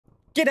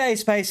G'day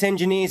Space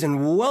Engineers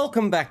and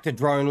welcome back to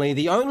Dronely,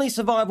 the only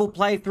survival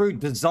playthrough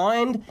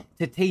designed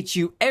to teach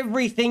you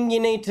everything you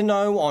need to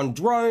know on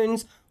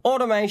drones,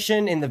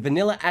 automation, and the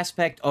vanilla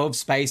aspect of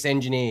Space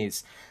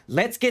Engineers.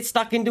 Let's get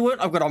stuck into it.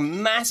 I've got a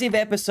massive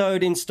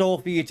episode in store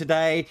for you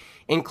today,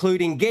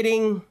 including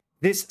getting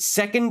this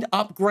second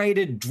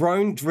upgraded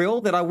drone drill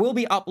that I will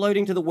be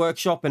uploading to the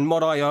workshop and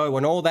mod.io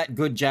and all that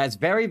good jazz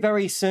very,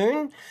 very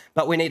soon.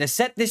 But we need to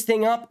set this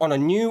thing up on a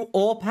new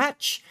ore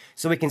patch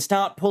so we can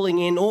start pulling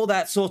in all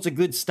that sorts of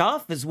good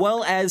stuff, as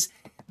well as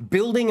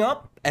building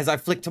up, as I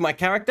flick to my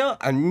character,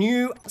 a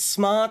new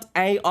smart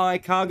AI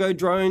cargo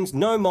drones,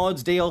 no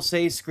mods,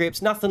 DLC,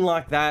 scripts, nothing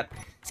like that.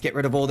 Let's get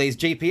rid of all these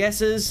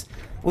GPSs.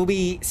 We'll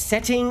be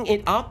setting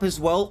it up as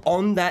well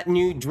on that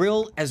new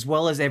drill, as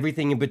well as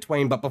everything in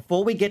between. But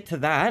before we get to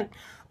that,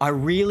 I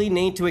really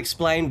need to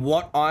explain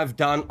what I've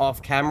done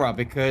off camera,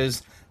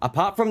 because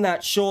apart from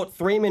that short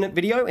 3-minute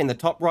video in the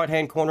top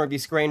right-hand corner of your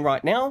screen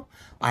right now,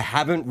 I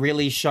haven't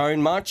really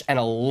shown much and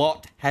a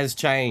lot has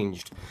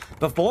changed.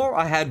 Before,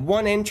 I had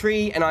one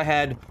entry and I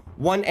had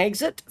one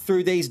exit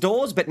through these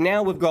doors, but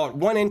now we've got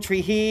one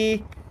entry here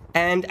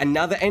and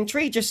another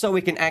entry just so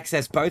we can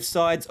access both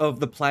sides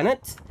of the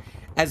planet,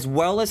 as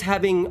well as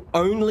having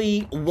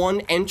only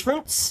one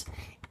entrance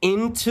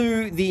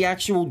into the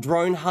actual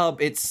drone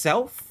hub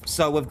itself.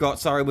 So we've got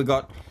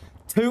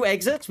two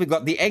exits. We've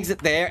got the exit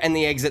there and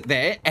the exit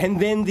there, and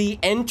then the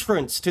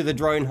entrance to the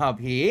drone hub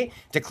here,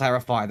 to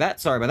clarify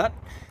that. Sorry about that.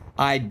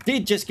 I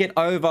did just get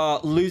over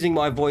losing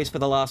my voice for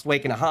the last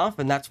week and a half,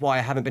 and that's why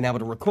I haven't been able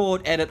to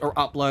record, edit, or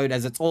upload,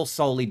 as it's all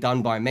solely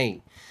done by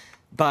me.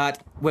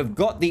 But we've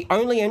got the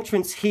only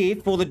entrance here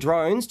for the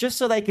drones, just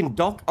so they can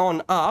dock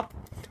on up,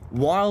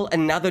 while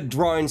another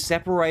drone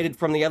separated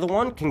from the other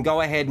one can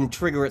go ahead and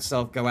trigger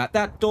itself, go out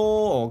that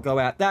door or go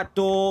out that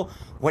door,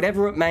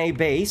 whatever it may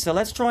be. So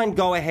let's try and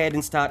go ahead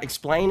and start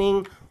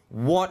explaining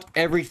what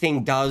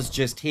everything does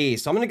just here.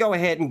 So I'm going to go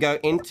ahead and go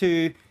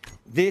into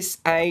this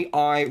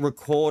AI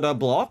recorder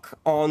block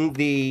on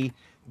the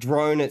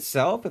drone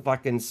itself. If I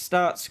can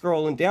start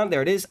scrolling down,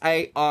 there it is,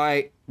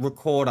 AI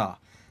recorder.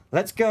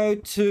 Let's go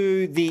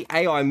to the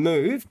AI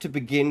move to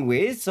begin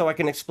with, so I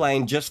can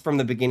explain just from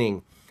the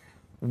beginning.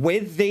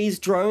 With these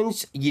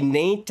drones, you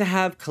need to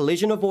have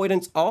collision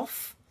avoidance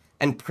off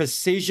and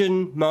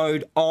precision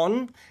mode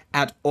on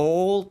at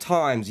all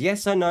times.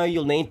 Yes, I know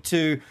you'll need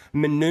to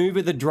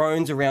maneuver the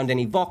drones around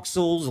any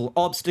voxels or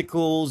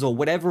obstacles or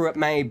whatever it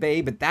may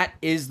be, but that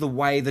is the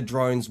way the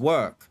drones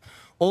work.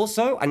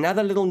 Also,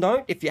 another little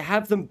note, if you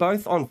have them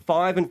both on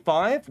 5 and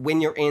 5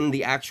 when you're in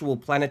the actual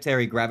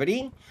planetary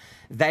gravity,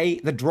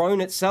 the drone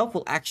itself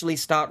will actually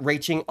start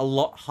reaching a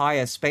lot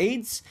higher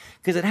speeds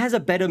because it has a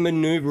better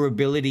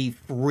maneuverability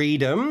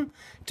freedom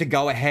to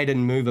go ahead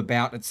and move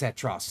about,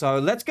 etc. So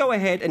let's go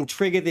ahead and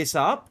trigger this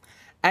up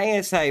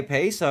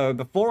ASAP. So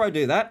before I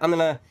do that, I'm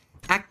going to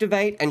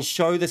activate and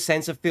show the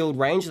sensor field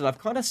range that I've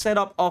kind of set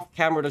up off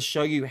camera to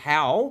show you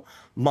how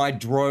my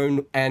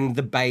drone and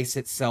the base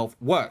itself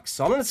works.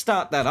 So I'm going to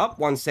start that up,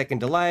 1 second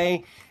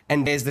delay,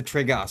 and there's the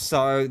trigger.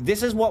 So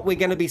this is what we're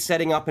going to be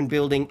setting up and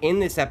building in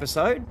this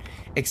episode,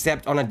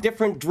 except on a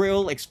different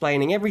drill,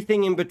 explaining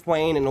everything in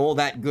between and all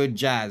that good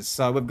jazz.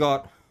 So we've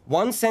got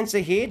one sensor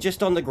here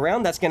just on the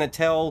ground that's going to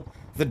tell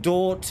the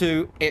door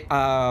to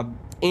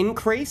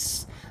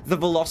increase the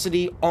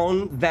velocity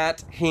on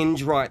that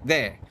hinge right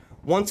there.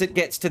 Once it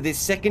gets to this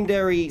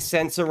secondary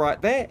sensor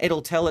right there,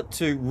 it'll tell it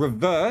to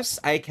reverse,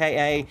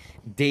 aka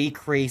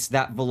decrease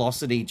that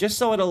velocity, just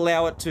so it'll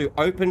allow it to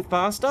open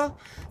faster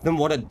than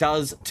what it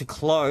does to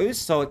close,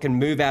 so it can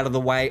move out of the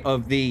way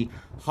of the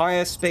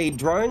higher speed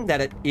drone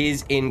that it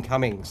is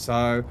incoming.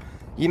 So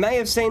you may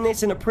have seen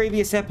this in a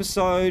previous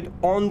episode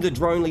on the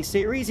Dronely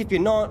series. If you're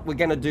not, we're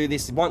going to do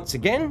this once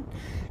again.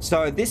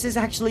 So this is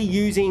actually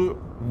using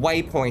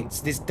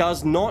waypoints. This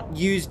does not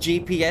use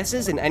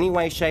GPSs in any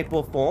way, shape,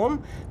 or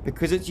form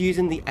because it's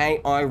using the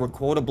AI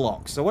recorder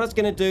block. So what it's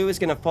going to do is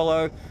going to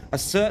follow a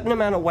certain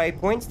amount of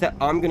waypoints that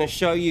I'm going to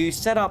show you,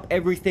 set up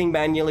everything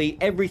manually,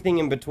 everything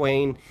in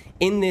between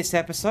in this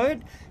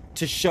episode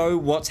to show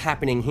what's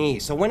happening here.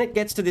 So when it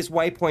gets to this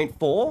waypoint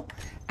 4,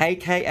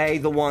 aka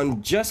the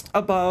one just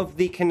above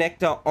the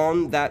connector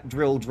on that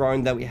drill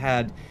drone that we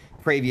had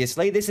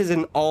previously, this is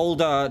an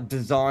older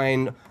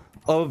design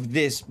of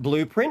this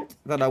blueprint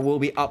that I will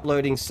be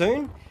uploading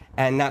soon,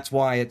 and that's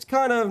why it's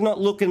kind of not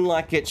looking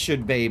like it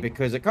should be,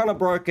 because it kind of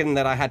broken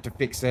that I had to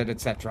fix it,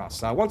 etc.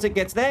 So once it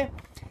gets there,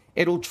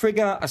 it'll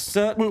trigger a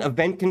certain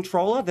event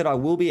controller that I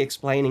will be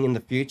explaining in the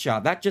future.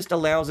 That just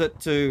allows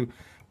it to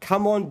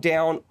come on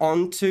down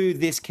onto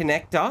this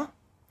connector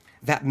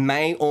that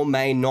may or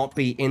may not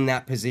be in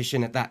that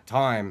position at that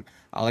time.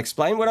 I'll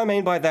explain what I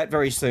mean by that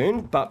very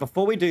soon, but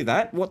before we do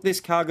that, what this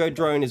cargo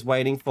drone is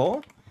waiting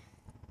for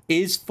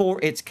is for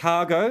its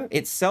cargo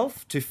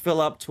itself to fill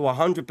up to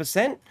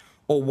 100%,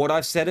 or what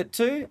I've set it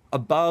to,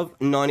 above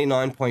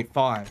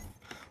 99.5.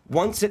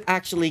 Once it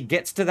actually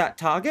gets to that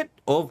target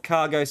of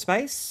cargo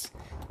space,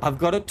 I've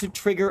got it to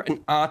trigger an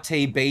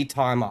RTB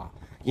timer.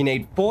 You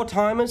need 4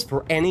 timers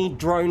for any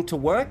drone to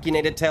work. You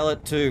need to tell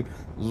it to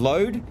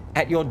load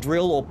at your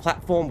drill or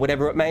platform,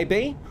 whatever it may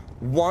be.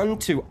 1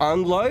 to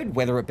unload,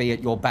 whether it be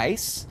at your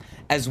base,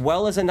 as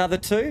well as another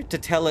 2 to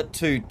tell it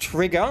to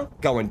trigger,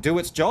 go and do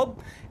its job,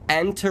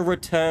 and to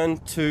return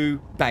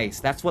to base.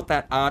 That's what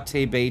that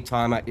RTB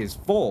timer is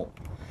for.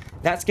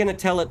 That's going to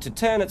tell it to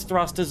turn its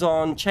thrusters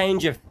on,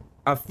 change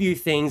a few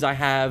things I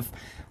have,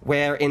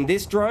 where in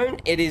this drone,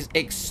 it is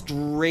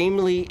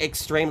extremely,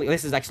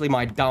 this is actually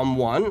my dumb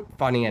one,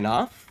 funny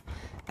enough,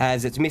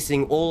 as it's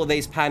missing all of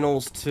these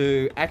panels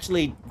to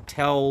actually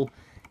tell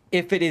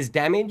if it is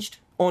damaged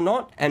or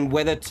not, and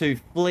whether to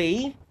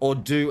flee or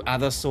do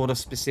other sort of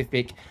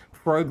specific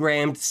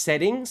programmed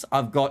settings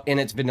I've got in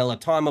its vanilla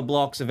timer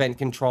blocks, event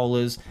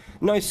controllers,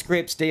 no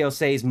scripts,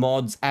 DLCs,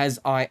 mods, as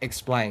I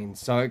explained.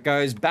 So it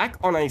goes back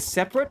on a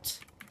separate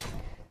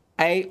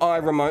AI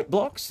remote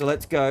block. So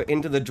let's go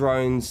into the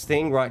drones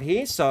thing right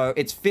here. So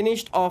it's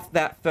finished off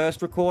that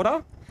first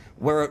recorder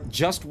where it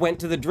just went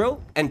to the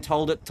drill and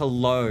told it to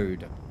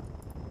load.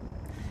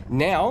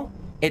 Now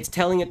it's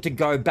telling it to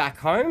go back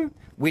home,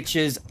 which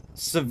is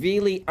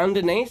severely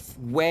underneath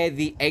where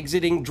the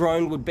exiting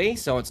drone would be.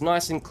 So it's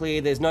nice and clear.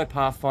 There's no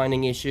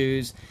pathfinding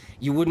issues.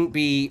 You wouldn't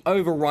be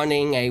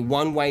overrunning a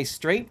one-way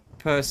street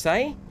per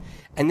se.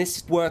 And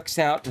this works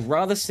out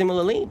rather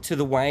similarly to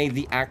the way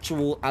the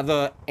actual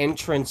other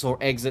entrance or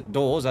exit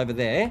doors over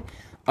there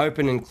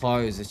open and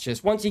close. It's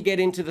just once you get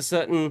into the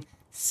certain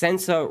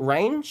sensor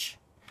range,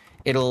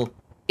 it'll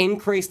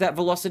increase that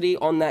velocity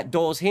on that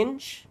door's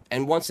hinge.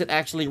 And once it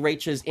actually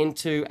reaches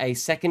into a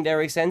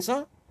secondary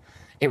sensor,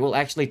 it will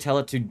actually tell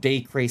it to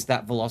decrease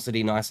that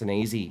velocity nice and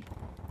easy.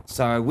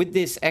 So with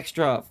this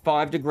extra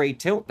 5-degree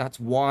tilt, that's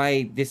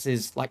why this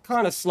is like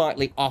kind of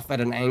slightly off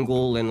at an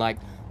angle and like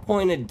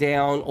pointed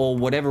down or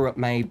whatever it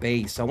may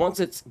be. So once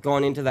it's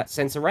gone into that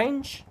sensor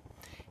range,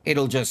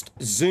 it'll just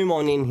zoom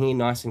on in here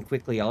nice and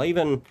quickly. I'll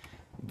even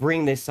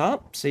bring this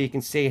up so you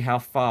can see how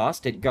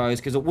fast it goes,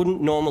 because it wouldn't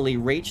normally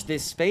reach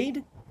this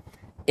speed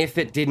if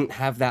it didn't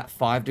have that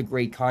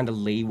 5-degree kind of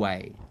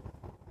leeway.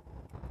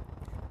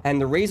 And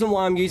the reason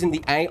why I'm using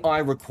the AI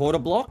recorder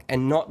block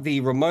and not the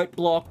remote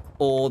block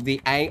or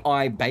the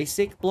AI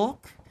basic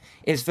block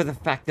is for the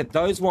fact that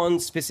those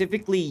ones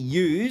specifically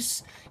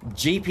use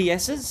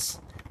GPSs,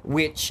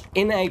 which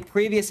in a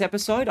previous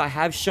episode I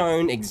have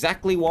shown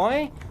exactly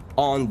why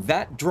on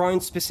that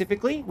drone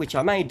specifically, which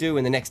I may do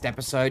in the next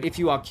episode. If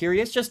you are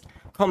curious, just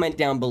comment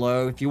down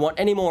below. If you want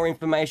any more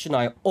information,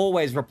 I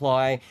always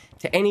reply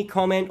to any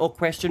comment or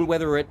question,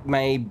 whether it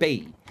may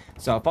be.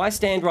 So if I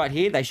stand right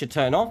here, they should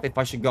turn off. If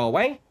I should go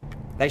away,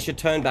 they should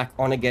turn back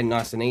on again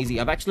nice and easy.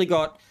 I've actually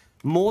got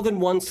more than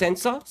one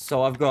sensor.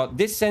 So I've got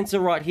this sensor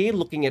right here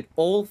looking at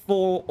all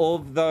 4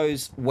 of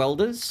those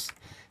welders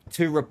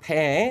to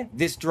repair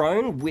this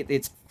drone with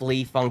its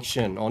flee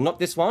function. Or not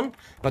this one,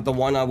 but the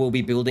one I will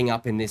be building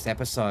up in this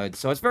episode.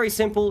 So it's very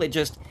simple. It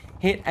just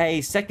hit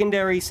a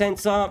secondary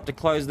sensor to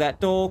close that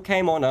door,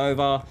 came on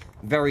over.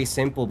 Very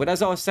simple. But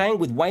as I was saying,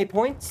 with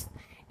waypoints,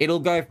 it'll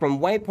go from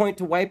waypoint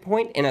to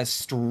waypoint in a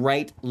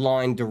straight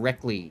line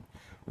directly.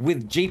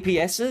 With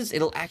GPSs,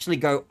 it'll actually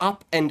go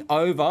up and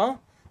over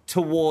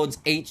towards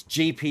each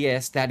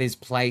GPS that is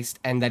placed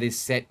and that is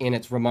set in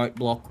its remote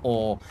block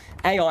or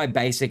AI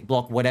basic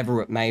block,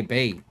 whatever it may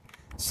be.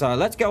 So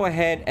let's go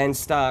ahead and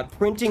start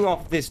printing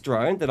off this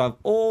drone that I've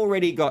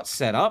already got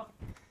set up.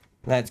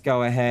 Let's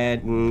go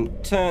ahead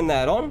and turn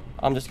that on.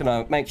 I'm just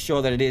going to make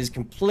sure that it is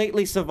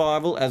completely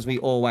survival, as we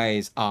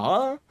always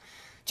are.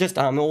 Just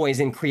I'm always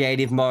in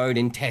creative mode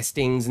in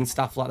testings and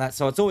stuff like that,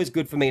 so it's always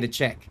good for me to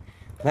check.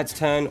 Let's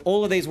turn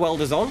all of these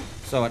welders on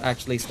so it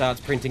actually starts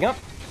printing up.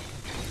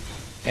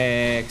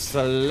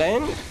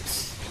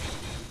 Excellent.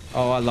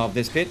 Oh, I love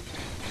this bit.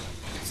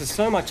 This is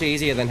so much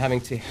easier than having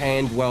to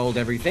hand weld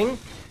everything.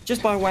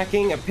 Just by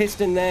whacking a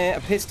piston there,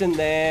 a piston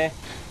there.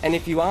 And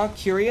if you are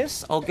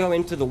curious, I'll go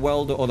into the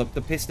welder or the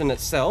piston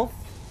itself,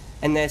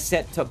 and they're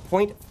set to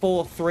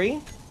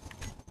 0.43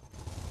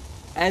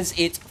 as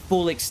its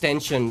full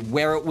extension,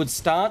 where it would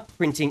start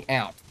printing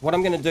out. What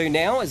I'm going to do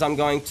now is I'm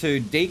going to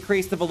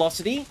decrease the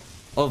velocity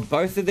of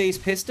both of these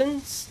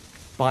pistons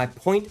by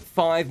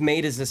 0.5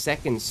 meters a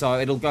second. So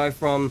it'll go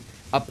from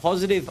a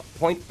positive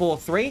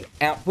 0.43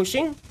 out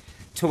pushing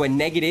to a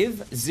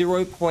negative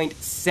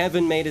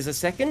 0.7 meters a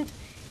second.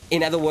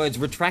 In other words,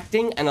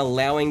 retracting and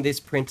allowing this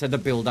printer to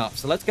build up.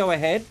 So let's go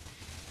ahead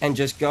and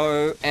just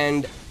go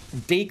and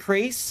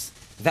decrease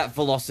that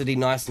velocity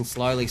nice and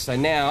slowly. So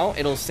now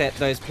it'll set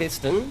those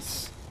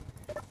pistons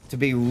to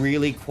be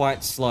really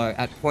quite slow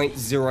at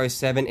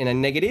 0.07 in a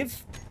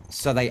negative.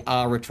 So they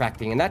are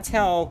retracting. And that's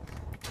how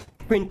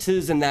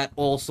printers and that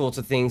all sorts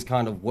of things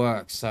kind of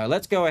work. So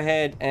let's go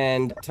ahead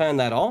and turn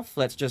that off.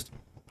 Let's just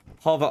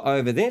hover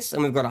over this,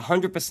 and we've got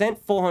 100%,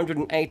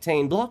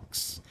 418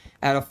 blocks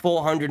out of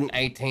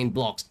 418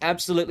 blocks.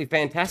 Absolutely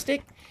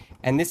fantastic.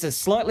 And this is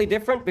slightly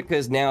different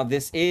because now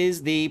this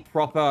is the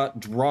proper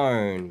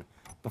drone.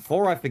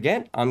 Before I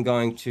forget, I'm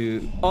going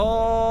to...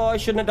 Oh, I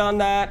shouldn't have done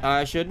that.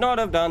 I should not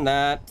have done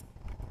that.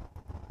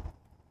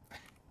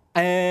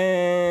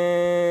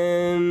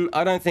 I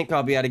don't think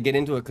I'll be able to get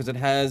into it because it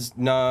has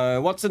no...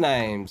 What's the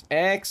names?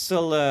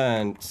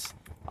 Excellent.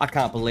 I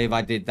can't believe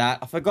I did that.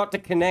 I forgot to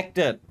connect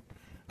it.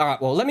 All right,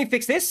 well, let me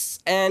fix this,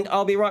 and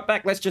I'll be right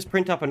back. Let's just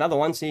print up another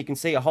one so you can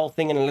see a whole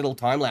thing in a little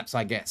time lapse,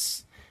 I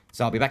guess.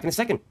 So I'll be back in a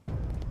second.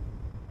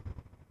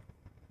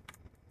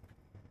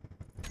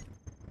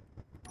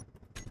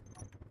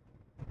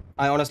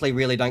 I honestly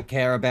really don't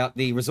care about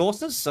the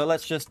resources, so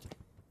let's just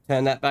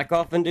turn that back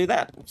off and do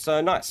that.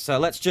 So nice. So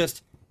let's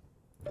just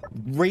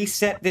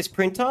reset this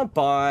printer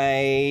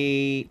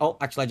by... Oh,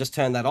 actually, I just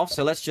turned that off.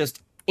 So let's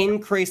just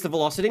increase the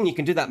velocity, and you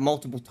can do that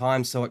multiple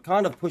times, so it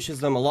kind of pushes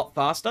them a lot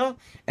faster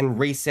and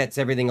resets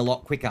everything a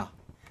lot quicker.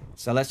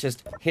 So let's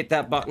just hit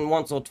that button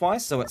once or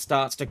twice so it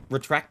starts to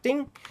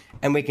retracting,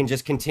 and we can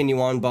just continue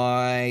on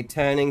by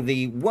turning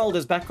the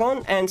welders back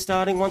on and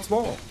starting once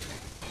more.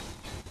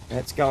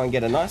 Let's go and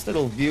get a nice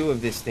little view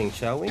of this thing,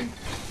 shall we? There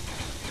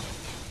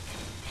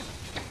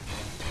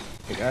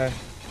we go.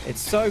 It's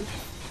so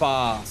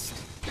fast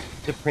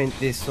to print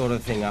this sort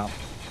of thing up.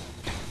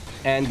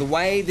 And the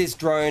way this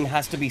drone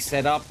has to be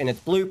set up in its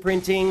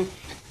blueprinting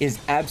is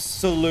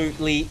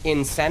absolutely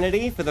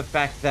insanity for the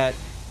fact that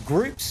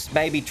groups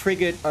may be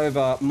triggered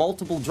over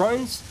multiple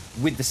drones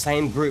with the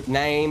same group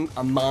name,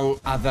 among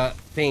other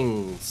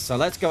things. So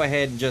let's go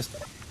ahead and just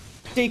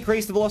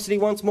decrease the velocity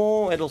once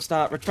more. It'll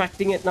start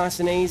retracting it nice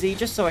and easy,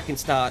 just so I can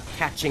start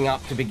catching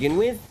up to begin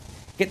with.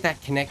 Get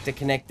that connector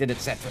connected,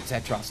 etc.,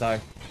 etc. So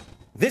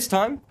this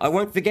time, I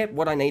won't forget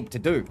what I need to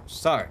do.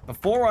 So,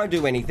 before I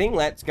do anything,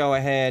 let's go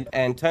ahead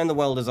and turn the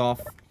welders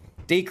off,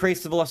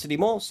 decrease the velocity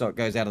more so it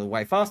goes out of the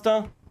way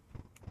faster.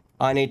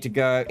 I need to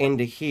go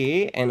into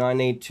here, and I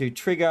need to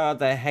trigger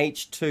the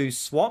H2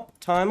 swap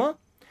timer,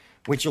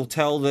 which will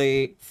tell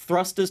the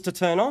thrusters to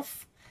turn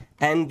off,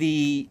 and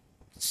the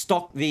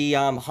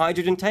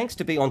hydrogen tanks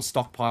to be on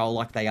stockpile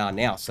like they are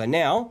now. So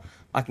now,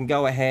 I can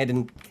go ahead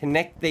and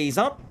connect these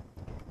up.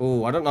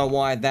 Oh, I don't know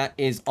why that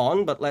is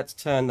on, but let's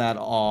turn that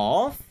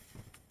off.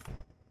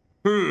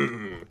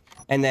 And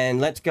then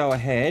let's go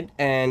ahead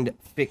and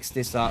fix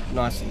this up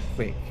nice and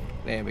quick.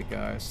 There we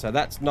go. So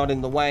that's not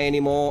in the way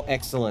anymore.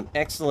 Excellent,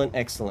 excellent,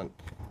 excellent.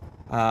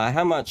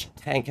 How much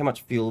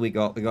fuel we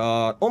got? We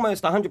got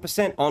almost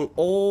 100% on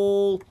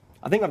all...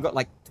 I think I've got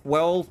like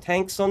 12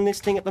 tanks on this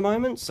thing at the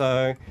moment.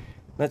 So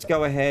let's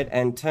go ahead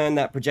and turn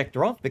that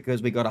projector off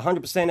because we got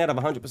 100% out of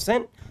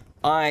 100%.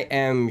 I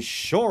am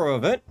sure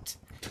of it.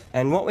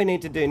 And what we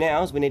need to do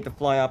now is we need to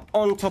fly up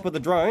on top of the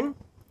drone,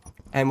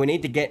 and we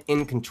need to get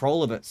in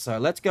control of it. So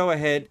let's go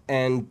ahead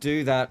and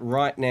do that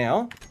right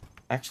now.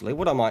 Actually,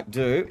 what I might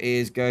do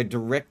is go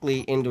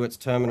directly into its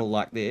terminal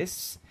like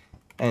this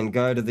and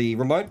go to the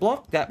remote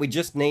block that we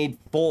just need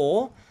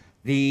for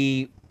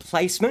the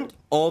placement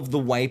of the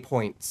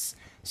waypoints.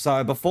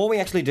 So before we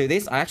actually do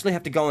this, I actually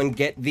have to go and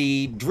get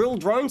the drill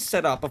drone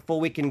set up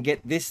before we can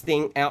get this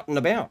thing out and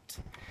about.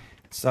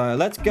 So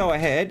let's go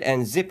ahead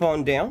and zip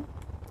on down.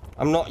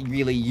 I'm not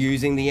really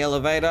using the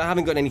elevator. I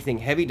haven't got anything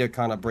heavy to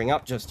kind of bring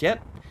up just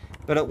yet.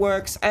 But it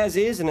works as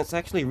is, and it's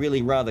actually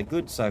really rather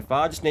good so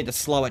far. I just need to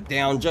slow it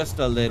down just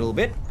a little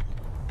bit.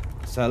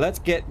 So let's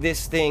get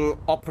this thing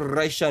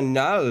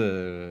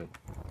operational.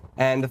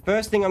 And the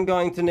first thing I'm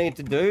going to need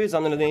to do is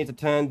I'm going to need to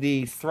turn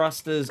the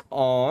thrusters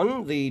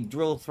on. The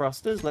drill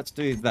thrusters. Let's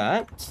do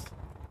that.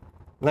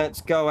 Let's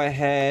go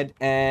ahead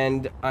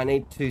and I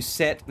need to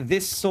set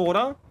this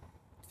sorter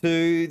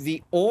to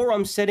the ore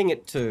I'm setting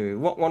it to.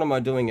 What one am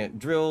I doing it?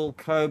 Drill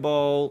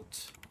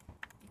cobalt.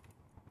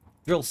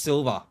 Drill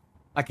silver.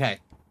 Okay.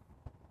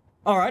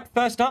 Alright,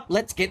 first up,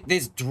 let's get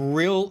this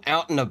drill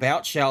out and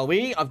about, shall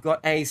we? I've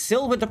got a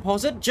silver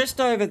deposit just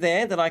over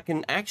there that I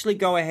can actually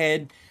go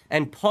ahead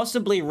and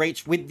possibly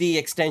reach with the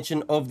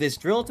extension of this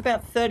drill. It's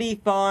about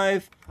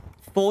 35,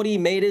 40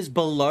 meters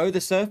below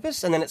the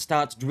surface, and then it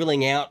starts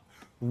drilling out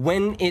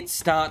when it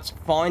starts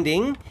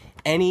finding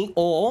any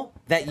ore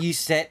that you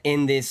set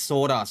in this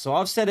sorter. So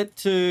I've set it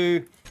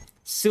to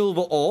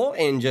silver ore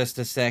in just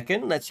a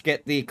second. Let's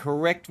get the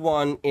correct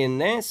one in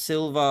there,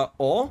 silver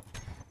ore.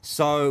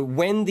 So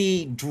when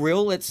the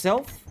drill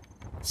itself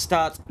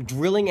starts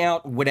drilling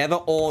out whatever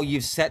ore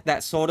you've set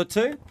that sorter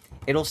to,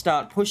 it'll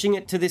start pushing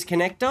it to this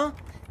connector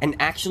and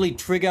actually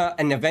trigger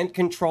an event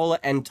controller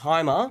and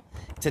timer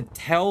to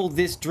tell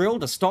this drill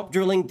to stop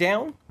drilling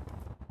down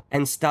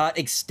and start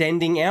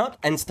extending out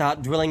and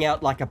start drilling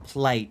out like a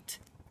plate.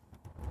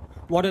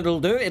 What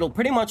it'll do, it'll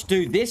pretty much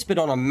do this, but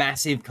on a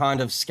massive kind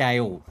of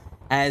scale.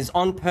 As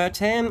on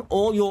Pertam,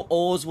 all your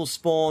ores will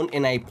spawn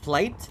in a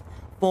plate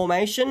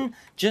formation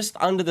just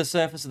under the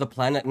surface of the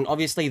planet. And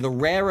obviously the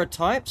rarer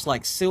types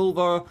like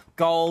silver,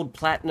 gold,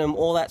 platinum,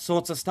 all that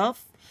sorts of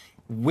stuff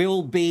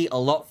will be a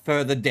lot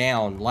further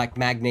down like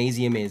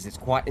magnesium is. It's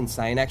quite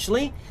insane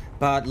actually.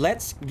 But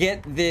let's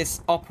get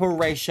this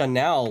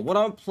operational. What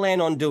I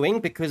plan on doing,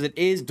 because it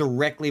is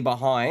directly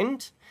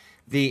behind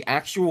the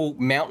actual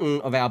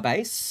mountain of our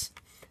base,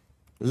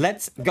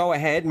 let's go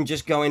ahead and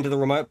just go into the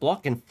remote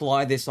block and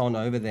fly this on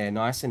over there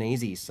nice and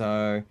easy.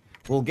 So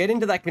We'll get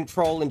into that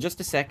control in just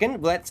a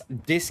second. Let's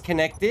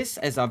disconnect this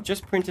as I've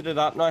just printed it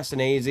up nice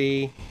and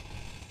easy.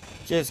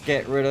 Just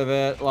get rid of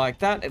it like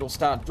that. It'll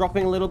start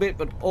dropping a little bit,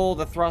 but all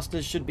the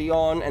thrusters should be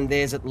on, and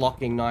there's it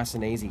locking nice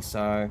and easy.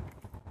 So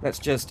let's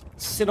just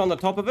sit on the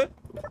top of it,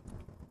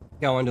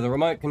 go into the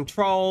remote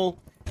control,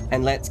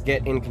 and let's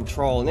get in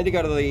control. I need to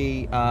go to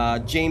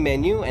the G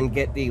menu and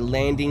get the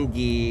landing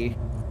gear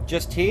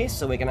just here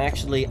so we can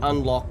actually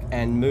unlock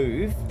and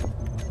move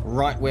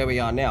right where we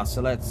are now.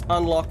 So let's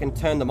unlock and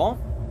turn them off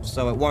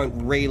so it won't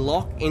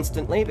re-lock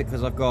instantly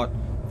because I've got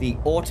the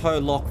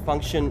auto lock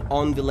function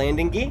on the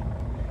landing gear,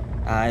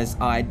 as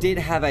I did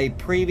have a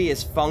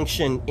previous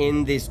function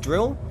in this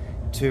drill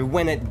to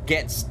when it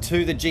gets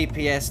to the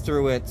GPS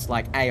through its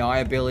like AI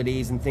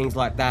abilities and things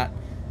like that,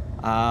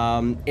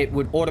 it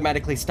would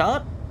automatically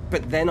start.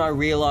 But then I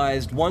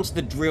realized once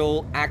the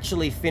drill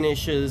actually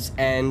finishes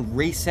and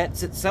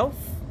resets itself,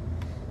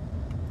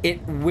 it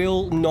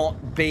will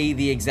not be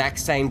the exact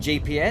same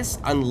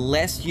GPS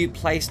unless you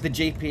place the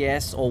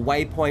GPS or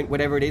waypoint,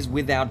 whatever it is,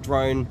 with our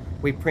drone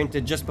we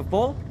printed just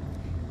before.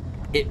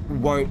 It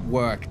won't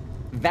work.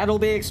 That'll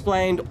be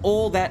explained,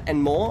 all that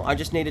and more. I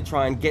just need to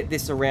try and get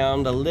this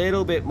around a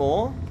little bit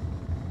more.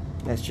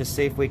 Let's just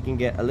see if we can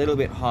get a little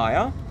bit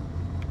higher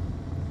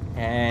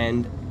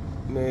and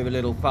move a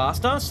little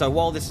faster. So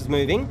while this is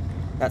moving,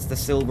 that's the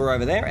silver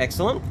over there.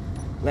 Excellent.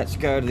 Let's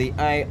go to the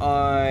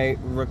AI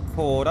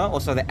recorder,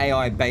 also the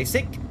AI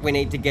basic. We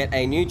need to get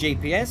a new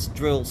GPS,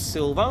 drill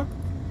silver.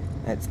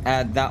 Let's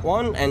add that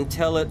one and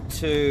tell it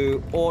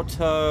to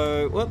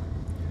auto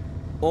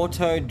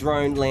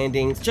drone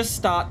landings. Just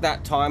start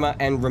that timer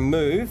and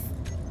remove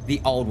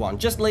the old one.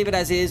 Just leave it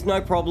as is, no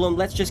problem.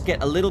 Let's just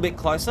get a little bit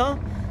closer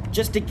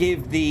just to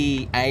give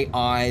the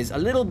AIs a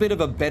little bit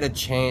of a better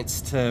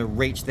chance to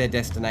reach their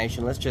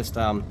destination. Let's just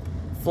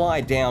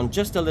fly down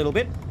just a little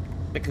bit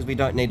because we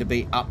don't need to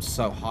be up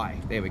so high.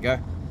 There we go.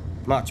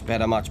 Much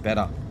better, much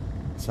better.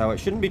 So it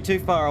shouldn't be too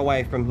far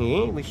away from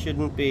here. We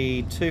shouldn't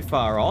be too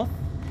far off.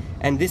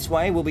 And this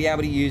way we'll be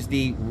able to use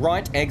the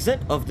right exit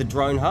of the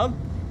drone hub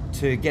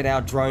to get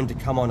our drone to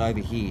come on over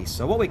here.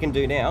 So what we can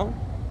do now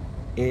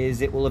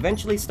is it will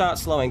eventually start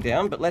slowing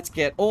down, but let's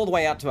get all the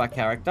way out to our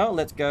character.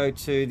 Let's go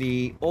to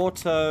the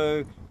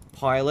auto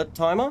pilot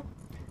timer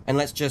and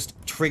let's just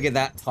trigger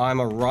that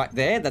timer right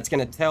there. That's going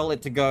to tell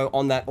it to go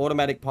on that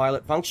automatic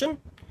pilot function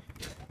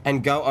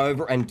and go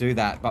over and do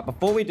that. But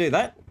before we do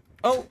that,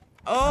 oh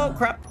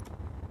crap,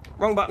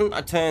 wrong button.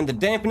 I turned the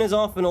dampeners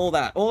off and all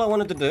that. All I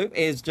wanted to do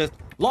is just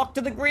lock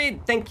to the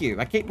grid. Thank you.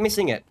 I keep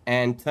missing it.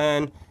 And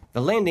turn the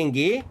landing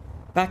gear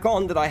back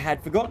on that I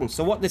had forgotten.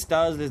 So what this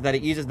does is that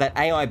it uses that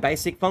AI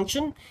basic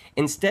function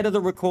instead of the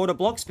recorder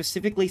block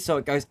specifically, so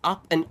it goes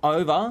up and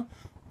over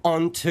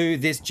onto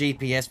this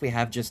GPS we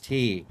have just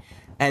here.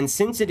 And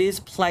since it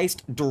is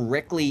placed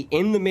directly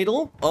in the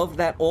middle of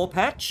that ore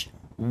patch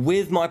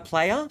with my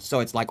player, so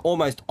it's like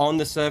almost on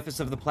the surface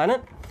of the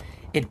planet,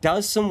 it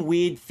does some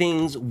weird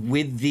things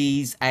with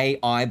these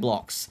AI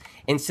blocks.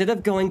 Instead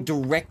of going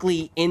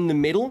directly in the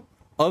middle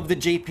of the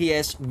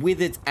GPS with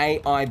its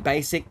AI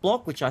basic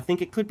block, which I think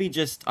it could be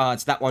just,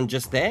 it's that one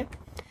just there.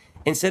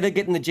 Instead of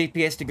getting the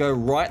GPS to go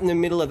right in the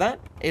middle of that,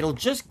 it'll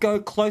just go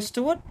close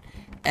to it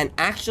and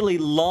actually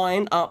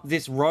line up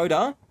this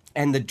rotor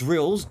and the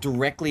drills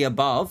directly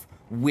above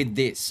with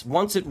this.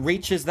 Once it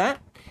reaches that,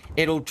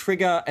 it'll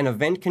trigger an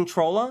event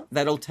controller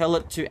that'll tell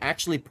it to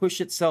actually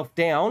push itself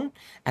down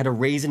at a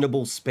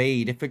reasonable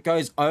speed. If it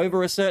goes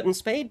over a certain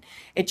speed,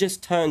 it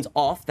just turns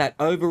off that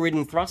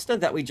overridden thruster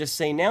that we just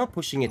see now,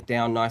 pushing it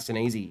down nice and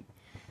easy.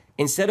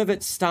 Instead of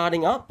it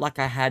starting up like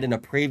I had in a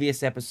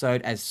previous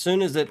episode, as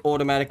soon as it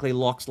automatically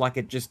locks like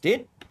it just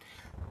did,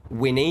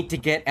 we need to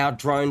get our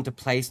drone to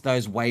place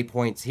those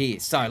waypoints here.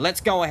 So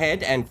let's go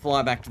ahead and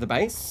fly back to the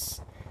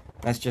base.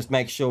 Let's just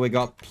make sure we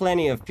got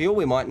plenty of fuel.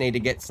 We might need to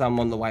get some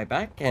on the way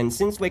back. And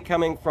since we're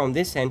coming from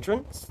this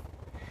entrance,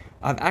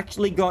 I've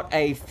actually got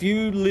a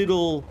few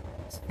little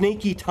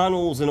sneaky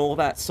tunnels and all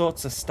that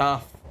sorts of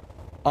stuff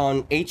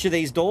on each of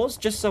these doors,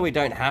 just so we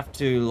don't have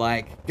to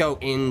like go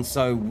in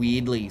so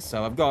weirdly.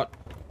 So I've got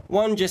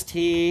one just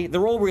here.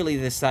 They're all really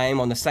the same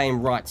on the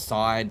same right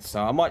side.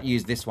 So I might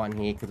use this one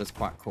here because it's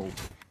quite cool.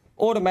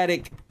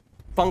 Automatic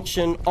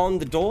function on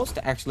the doors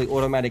to actually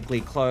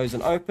automatically close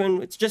and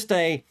open. It's just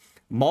a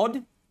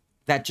mod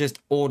that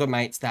just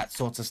automates that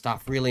sorts of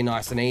stuff really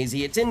nice and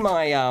easy. It's in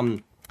my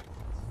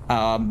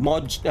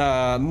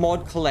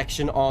mod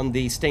collection on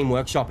the Steam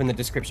Workshop in the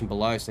description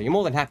below, so you're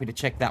more than happy to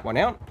check that one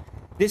out.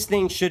 This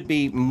thing should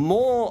be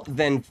more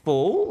than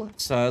full,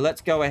 so let's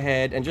go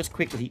ahead and just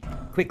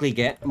quickly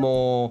get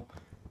more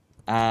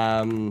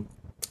hydrogen.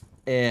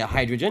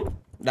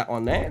 That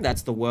one there,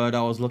 that's the word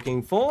I was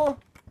looking for.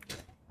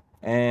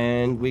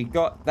 And we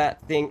got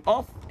that thing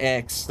off.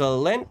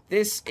 Excellent.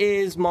 This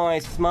is my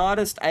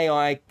smartest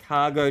AI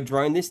cargo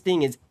drone. This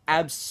thing is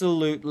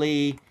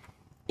absolutely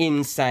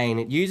insane.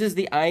 It uses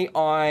the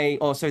AI,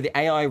 the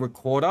AI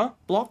recorder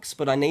blocks,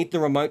 but I need the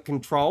remote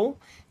control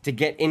to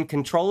get in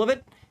control of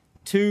it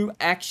to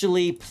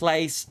actually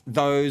place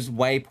those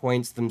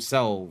waypoints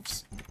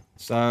themselves.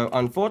 So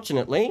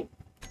unfortunately,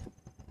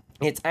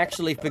 it's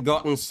actually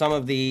forgotten some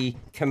of the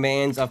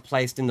commands I've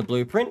placed in the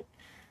blueprint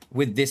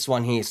with this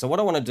one here. So what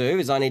I want to do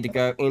is I need to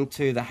go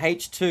into the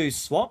H2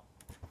 swap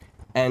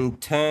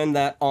and turn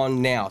that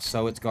on now.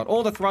 So it's got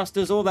all the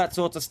thrusters, all that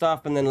sorts of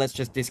stuff, and then let's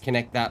just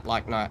disconnect that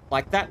like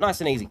that,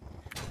 nice and easy.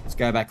 Let's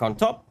go back on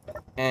top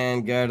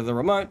and go to the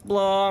remote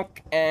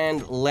block,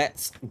 and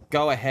let's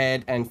go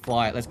ahead and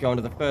fly it. Let's go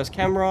into the first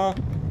camera.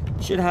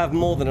 Should have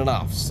more than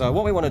enough. So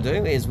what we want to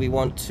do is we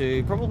want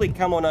to probably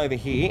come on over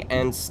here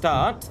and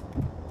start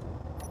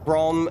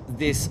from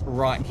this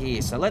right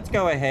here. So let's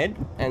go ahead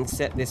and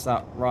set this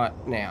up right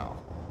now.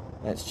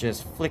 Let's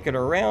just flick it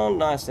around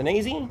nice and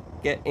easy.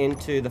 Get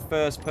into the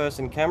first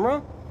person camera.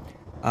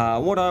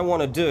 What I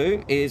want to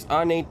do is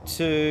I need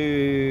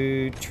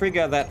to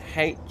trigger that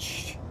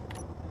H2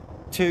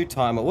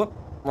 timer. Whoop,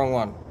 wrong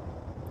one.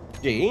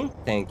 G,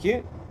 thank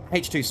you.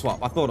 H2 swap,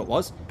 I thought it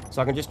was.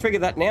 So I can just trigger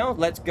that now.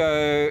 Let's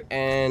go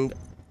and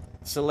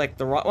select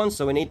the right one.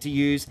 So we need to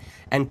use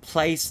and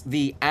place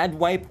the add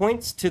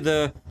waypoints to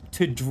the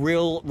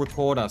drill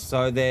recorder.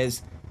 So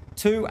there's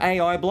two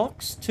AI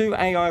blocks, two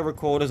AI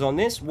recorders on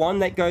this, one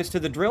that goes to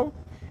the drill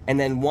and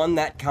then one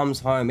that comes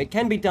home. It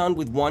can be done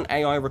with one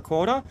AI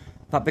recorder,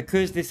 but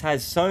because this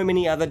has so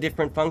many other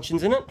different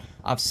functions in it,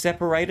 I've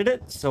separated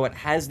it so it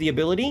has the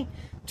ability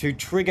to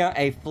trigger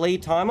a flea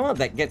timer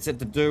that gets it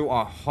to do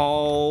a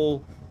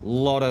whole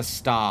lot of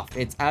stuff.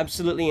 It's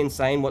absolutely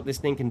insane what this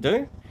thing can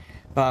do,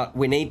 but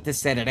we need to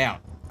set it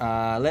out.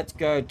 Let's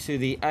go to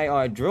the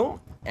AI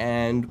drill,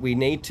 and we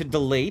need to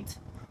delete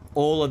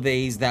all of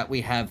these that we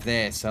have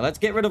there. So let's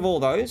get rid of all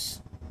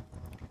those,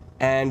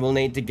 and we'll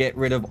need to get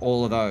rid of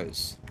all of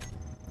those.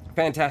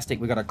 Fantastic.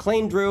 We've got a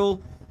clean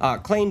drill,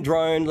 clean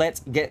drone.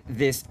 Let's get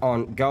this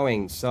on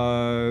going.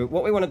 So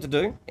what we wanted to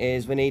do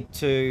is we need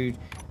to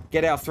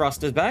get our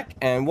thrusters back,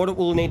 and what it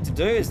will need to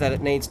do is that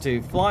it needs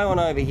to fly on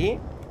over here,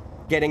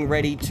 getting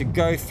ready to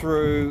go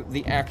through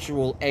the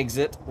actual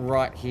exit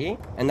right here,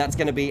 and that's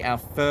going to be our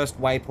first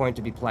waypoint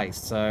to be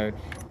placed. So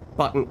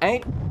button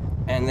 8,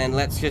 and then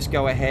let's just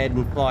go ahead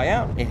and fly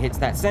out. It hits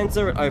that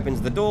sensor, it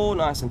opens the door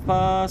nice and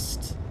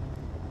fast.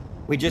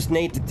 We just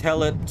need to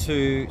tell it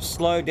to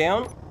slow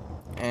down,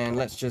 and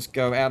let's just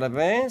go out of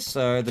there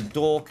so the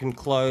door can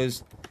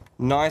close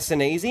nice and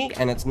easy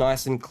and it's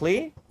nice and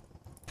clear.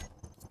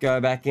 Go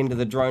back into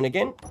the drone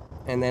again,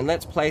 and then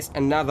let's place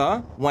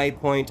another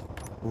waypoint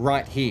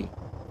right here.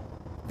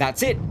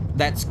 That's it.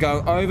 Let's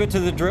go over to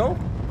the drill,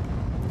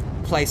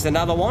 place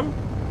another one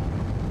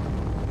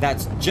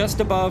that's just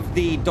above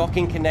the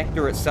docking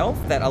connector itself,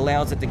 that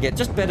allows it to get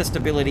just better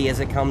stability as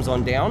it comes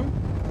on down.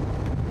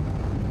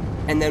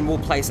 And then we'll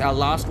place our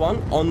last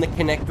one on the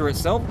connector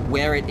itself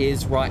where it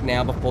is right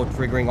now before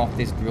triggering off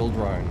this drill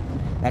drone.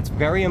 That's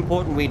very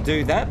important we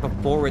do that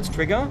before its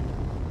trigger,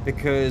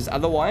 because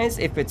otherwise,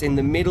 if it's in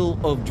the middle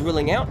of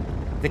drilling out,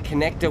 the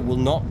connector will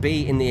not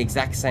be in the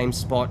exact same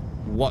spot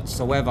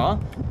whatsoever,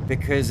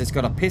 because it's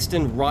got a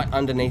piston right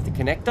underneath the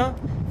connector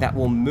that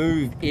will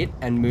move it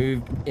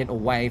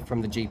away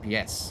from the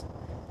GPS.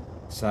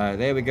 So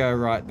there we go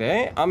right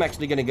there. I'm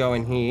actually going to go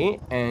in here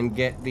and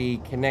get the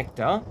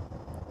connector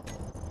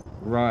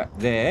right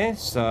there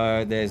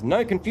so there's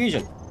no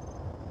confusion.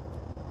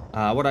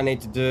 What I need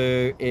to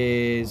do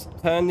is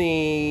turn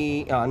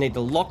the... I need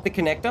to lock the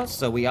connector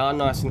so we are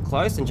nice and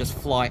close, and just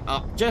fly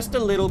up just a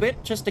little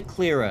bit just to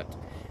clear it.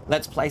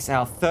 Let's place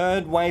our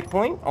third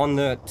waypoint on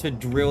the to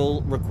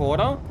drill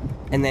recorder,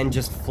 and then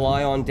just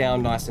fly on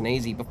down nice and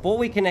easy. Before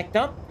we connect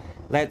up,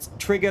 let's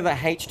trigger the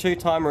H2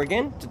 timer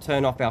again to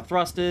turn off our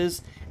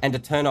thrusters and to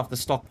turn off the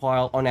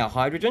stockpile on our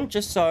hydrogen,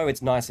 just so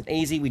it's nice and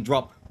easy. We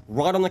drop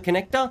right on the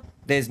connector,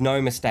 there's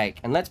no mistake.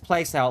 And let's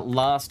place our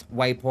last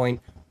waypoint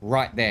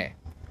right there.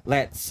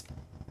 Let's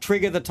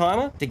trigger the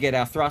timer to get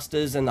our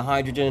thrusters and the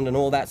hydrogen and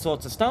all that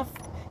sorts of stuff.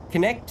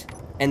 Connect,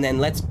 and then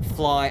let's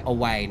fly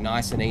away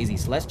nice and easy.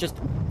 So let's just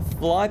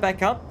fly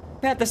back up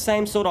about the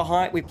same sort of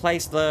height we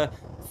placed the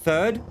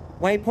third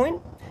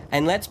waypoint,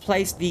 and let's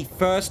place the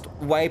first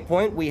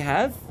waypoint we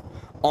have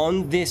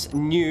on this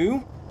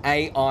new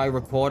AI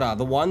recorder,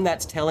 the one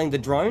that's telling the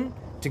drone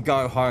to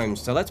go home.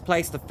 So let's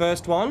place the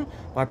first one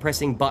by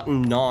pressing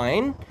button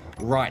 9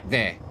 right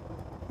there.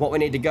 What we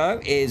need to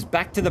go is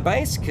back to the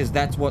base, because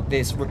that's what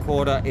this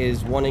recorder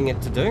is wanting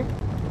it to do.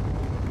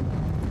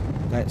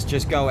 Let's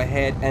just go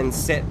ahead and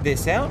set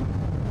this out.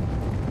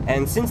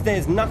 And since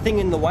there's nothing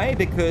in the way,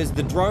 because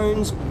the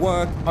drones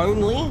work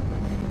only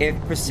if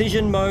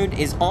precision mode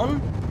is on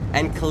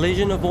and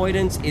collision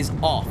avoidance is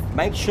off.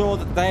 Make sure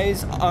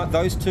that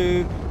those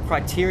two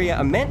criteria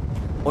are met,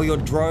 or your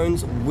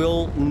drones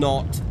will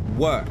not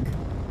work.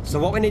 So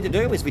what we need to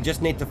do is we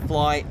just need to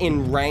fly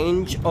in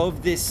range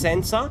of this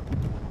sensor.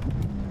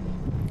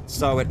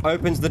 So it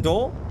opens the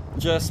door,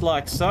 just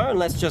like so, and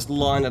let's just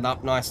line it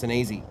up nice and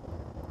easy.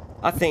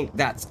 I think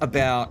that's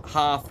about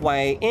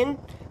halfway in.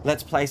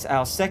 Let's place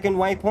our second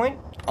waypoint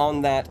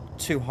on that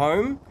to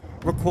home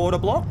recorder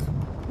block.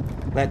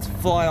 Let's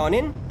fly on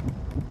in.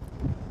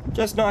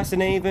 Just nice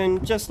and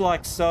even, just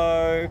like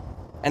so.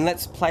 And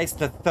let's place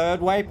the third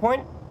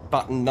waypoint,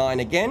 button 9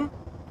 again,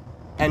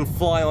 and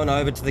fly on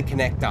over to the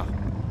connector.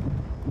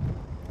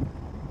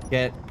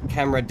 Get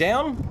camera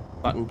down,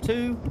 button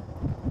 2.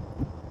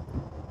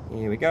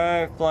 Here we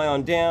go, fly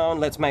on down.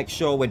 Let's make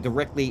sure we're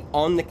directly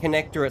on the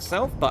connector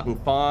itself, button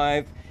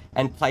 5,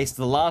 and place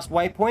the last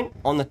waypoint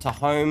on the to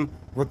home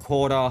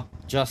recorder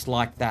just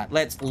like that.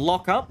 Let's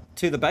lock up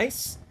to the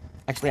base.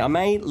 Actually, I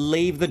may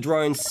leave the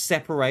drone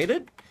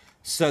separated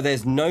so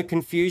there's no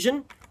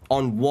confusion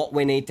on what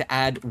we need to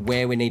add,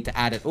 where we need to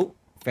add it. Oh,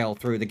 fell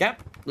through the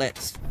gap.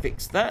 Let's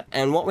fix that.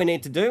 And what we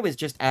need to do is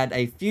just add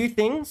a few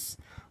things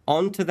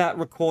onto that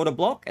recorder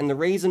block. And the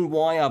reason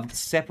why I've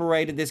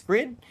separated this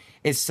grid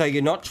is so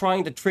you're not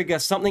trying to trigger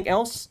something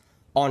else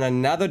on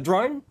another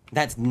drone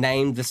that's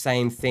named the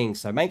same thing.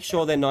 So make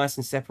sure they're nice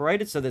and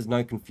separated so there's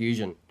no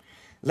confusion.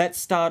 Let's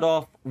start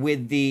off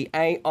with the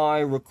AI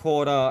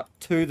recorder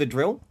to the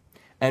drill.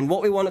 And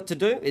what we want it to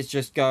do is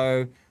just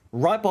go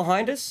right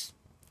behind us,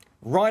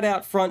 right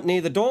out front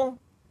near the door,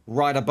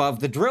 right above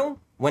the drill.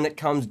 When it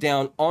comes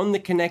down on the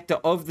connector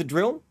of the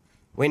drill,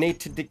 we need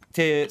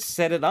to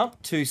set it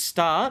up to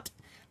start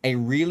a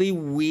really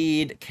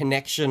weird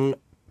connection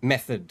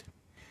method.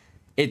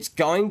 It's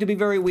going to be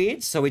very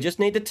weird, so we just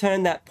need to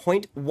turn that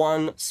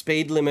 0.1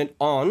 speed limit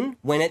on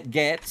when it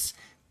gets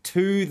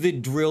to the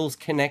drill's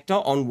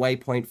connector on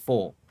waypoint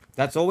 4.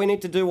 That's all we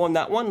need to do on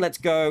that one. Let's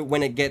go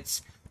when it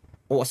gets,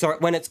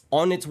 when it's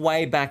on its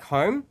way back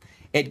home.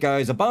 It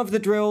goes above the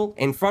drill,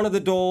 in front of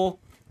the door,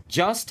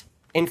 just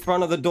in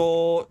front of the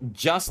door,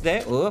 just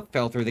there. Oh,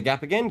 fell through the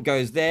gap again.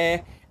 Goes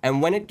there.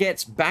 And when it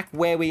gets back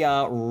where we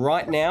are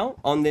right now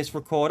on this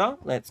recorder,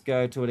 let's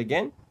go to it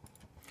again.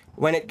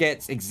 When it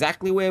gets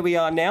exactly where we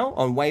are now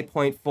on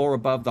waypoint 4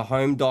 above the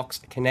home docks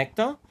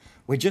connector,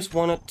 we just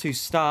want it to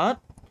start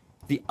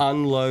the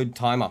unload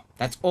timer.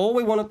 That's all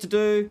we want it to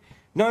do.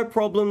 No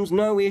problems,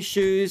 no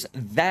issues.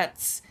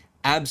 That's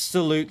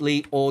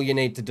absolutely all you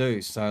need to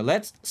do. So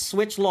let's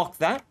switch lock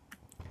that.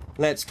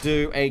 Let's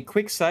do a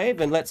quick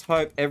save and let's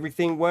hope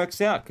everything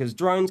works out, because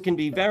drones can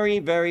be very,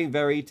 very,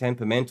 very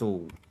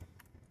temperamental.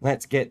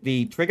 Let's get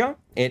the trigger.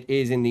 It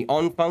is in the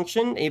on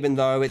function, even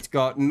though it's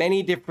got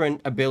many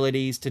different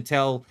abilities to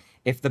tell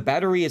if the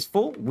battery is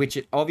full, which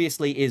it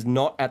obviously is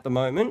not at the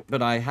moment,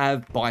 but I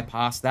have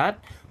bypassed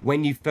that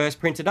when you first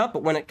print it up.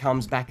 But when it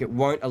comes back, it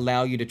won't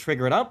allow you to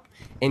trigger it up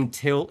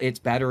until its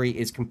battery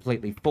is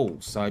completely full.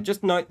 So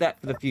just note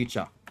that for the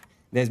future.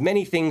 There's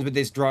many things with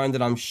this drone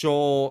that I'm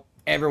sure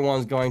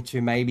everyone's going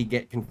to maybe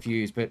get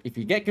confused. But if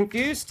you get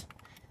confused,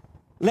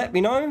 let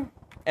me know.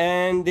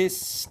 And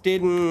this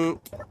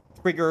didn't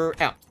trigger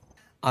out.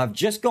 I've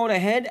just gone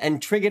ahead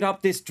and triggered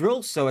up this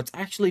drill, so it's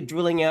actually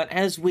drilling out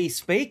as we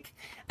speak,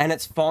 and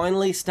it's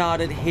finally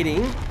started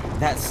hitting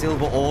that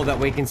silver ore that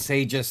we can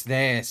see just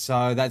there.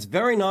 So that's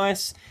very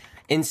nice.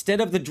 Instead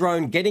of the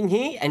drone getting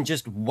here and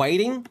just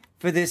waiting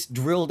for this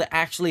drill to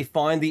actually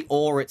find the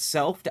ore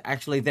itself, to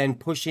actually then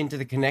push into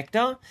the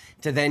connector,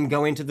 to then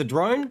go into the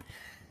drone,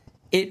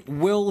 it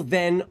will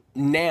then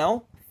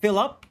now fill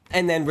up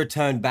and then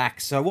return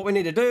back. So what we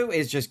need to do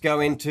is just go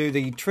into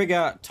the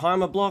trigger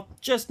timer block,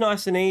 just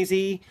nice and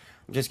easy.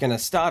 I'm just going to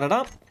start it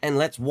up and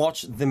let's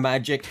watch the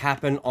magic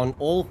happen on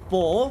all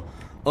 4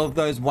 of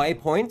those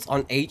waypoints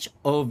on each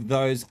of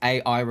those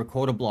AI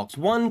recorder blocks.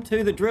 1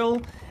 to the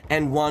drill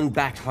and 1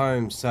 back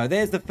home. So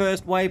there's the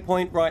first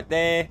waypoint right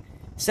there.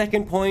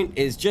 Second point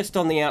is just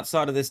on the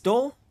outside of this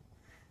door.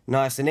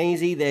 Nice and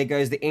easy. There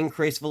goes the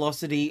increased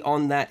velocity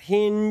on that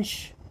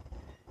hinge.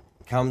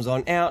 Comes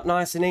on out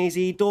nice and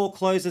easy. Door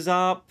closes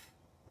up.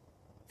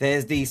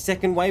 There's the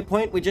second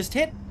waypoint we just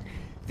hit.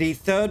 The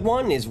third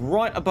one is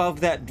right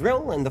above that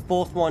drill, and the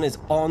fourth one is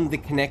on the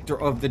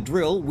connector of the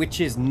drill, which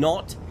is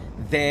not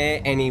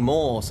there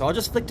anymore. So I'll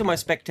just flick to my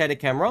spectator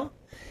camera.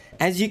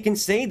 As you can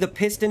see, the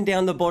piston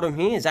down the bottom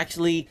here is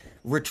actually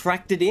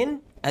retracted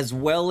in, as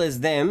well as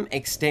them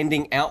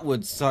extending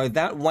outwards. So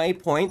that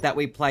waypoint that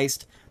we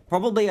placed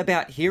probably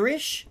about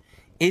here-ish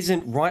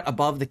isn't right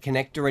above the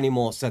connector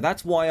anymore. So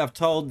that's why I've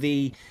told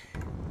the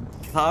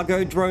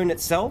cargo drone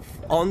itself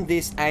on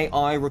this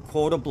AI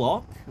recorder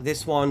block,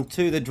 this one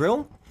to the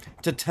drill,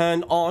 to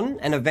turn on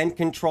an event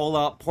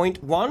controller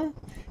 0.1.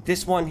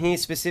 This one here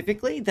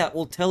specifically, that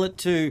will tell it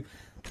to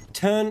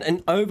turn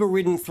an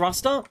overridden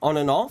thruster on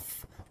and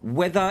off,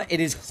 whether it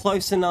is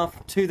close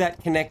enough to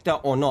that connector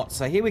or not.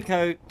 So here we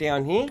go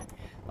down here.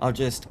 I'll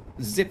just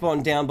zip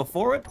on down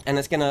before it, and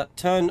it's going to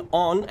turn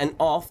on and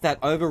off that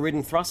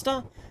overridden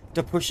thruster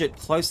to push it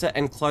closer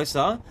and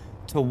closer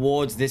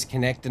towards this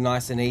connector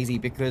nice and easy,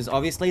 because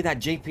obviously that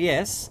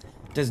GPS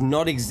does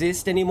not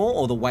exist anymore,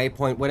 or the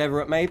waypoint,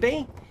 whatever it may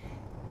be.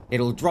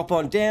 It'll drop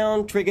on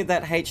down, trigger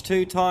that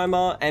H2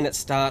 timer, and it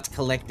starts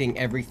collecting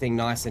everything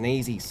nice and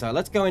easy. So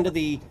let's go into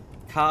the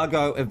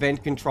cargo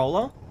event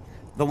controller,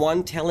 the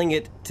one telling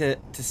it to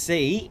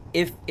see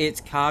if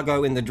its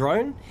cargo in the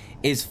drone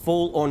is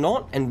full or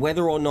not, and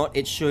whether or not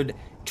it should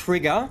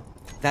trigger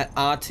that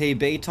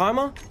RTB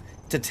timer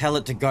to tell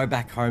it to go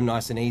back home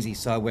nice and easy.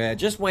 So we're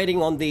just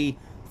waiting on the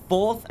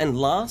 4th and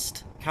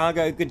last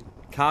cargo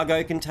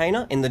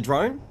container in the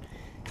drone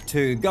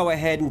to go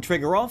ahead and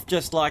trigger off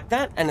just like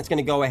that, and it's going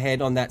to go ahead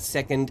on that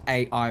second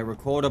AI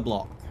recorder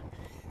block.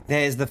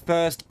 There's the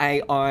first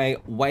AI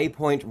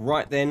waypoint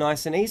right there,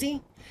 nice and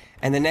easy.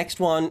 And the next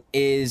one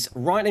is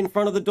right in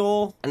front of the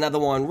door. Another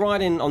one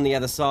right in on the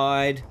other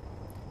side.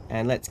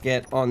 And let's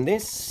get on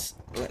this.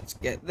 Let's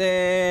get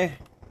there.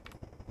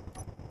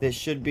 This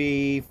should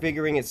be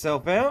figuring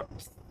itself out.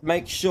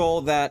 Make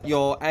sure that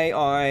your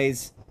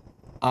AIs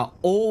are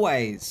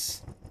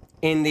always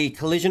in the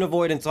collision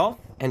avoidance off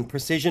and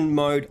precision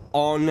mode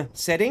on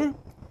setting,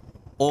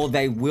 or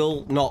they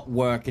will not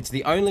work. It's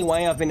the only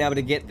way I've been able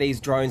to get these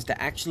drones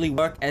to actually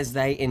work as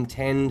they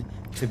intend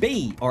to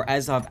be, or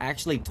as I've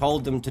actually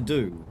told them to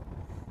do.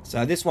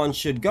 So this one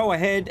should go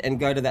ahead and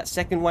go to that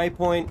second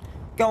waypoint,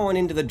 go on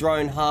into the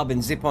drone hub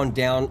and zip on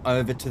down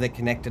over to the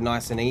connector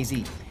nice and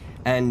easy.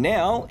 And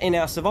now in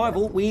our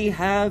survival, we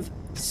have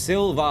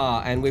silver,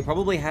 and we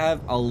probably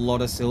have a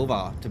lot of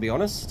silver, to be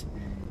honest.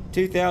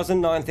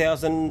 2,000,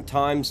 9,000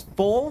 times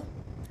 4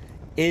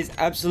 is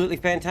absolutely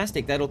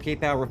fantastic. That'll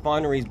keep our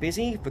refineries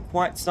busy for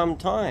quite some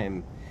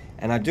time.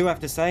 And I do have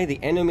to say, the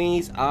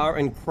enemies are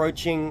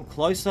encroaching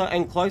closer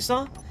and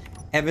closer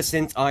ever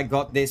since I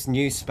got this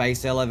new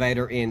space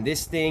elevator in.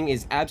 This thing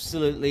is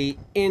absolutely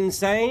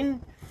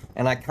insane,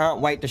 and I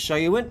can't wait to show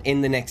you it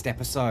in the next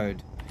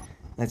episode.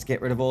 Let's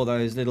get rid of all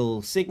those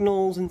little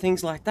signals and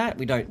things like that.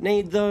 We don't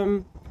need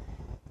them.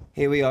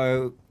 Here we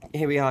go.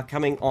 Here we are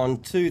coming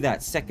on to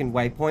that second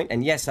waypoint.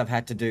 And yes, I've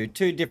had to do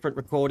 2 different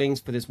recordings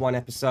for this one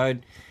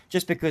episode,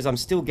 just because I'm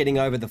still getting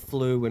over the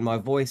flu and my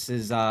voice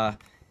is not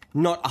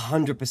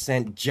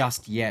 100%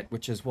 just yet,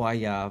 which is why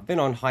I've been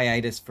on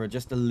hiatus for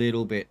just a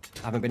little bit.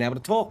 I haven't been able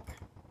to talk.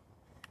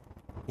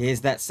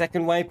 Here's that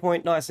second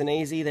waypoint, nice and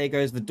easy. There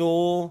goes the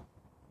door.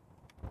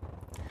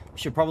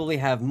 Should probably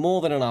have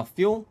more than enough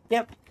fuel.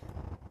 Yep.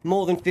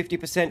 More than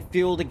 50%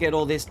 fuel to get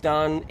all this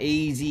done.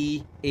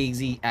 Easy,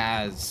 easy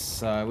as.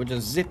 So we'll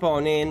just zip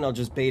on in. I'll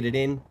just beat it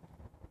in.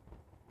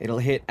 It'll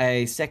hit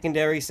a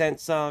secondary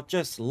sensor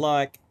just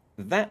like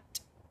that.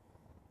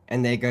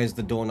 And there goes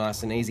the door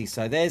nice and easy.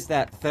 So there's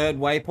that third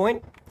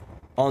waypoint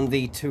on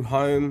the to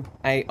home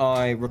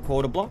AI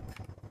recorder block.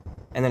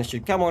 And then it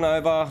should come on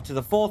over to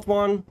the fourth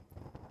one.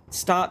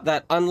 Start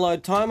that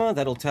unload timer.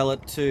 That'll tell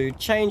it to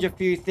change a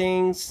few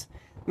things.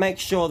 Make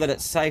sure that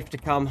it's safe to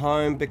come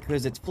home,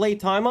 because its flee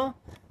timer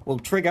will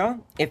trigger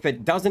if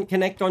it doesn't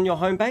connect on your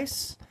home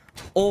base,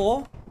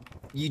 or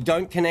you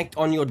don't connect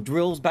on your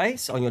drill's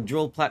base, on your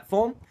drill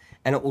platform,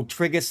 and it will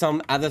trigger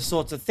some other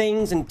sorts of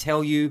things and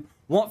tell you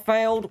what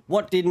failed,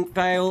 what didn't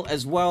fail,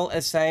 as well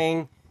as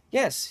saying,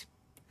 yes,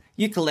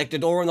 you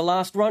collected ore in the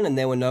last run and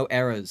there were no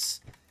errors.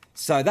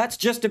 So that's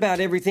just about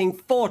everything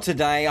for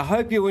today. I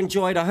hope you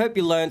enjoyed. I hope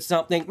you learned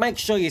something. Make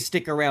sure you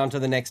stick around to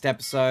the next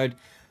episode.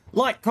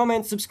 Like,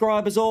 comment,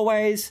 subscribe as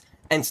always,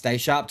 and stay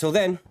sharp till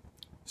then.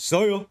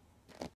 See ya.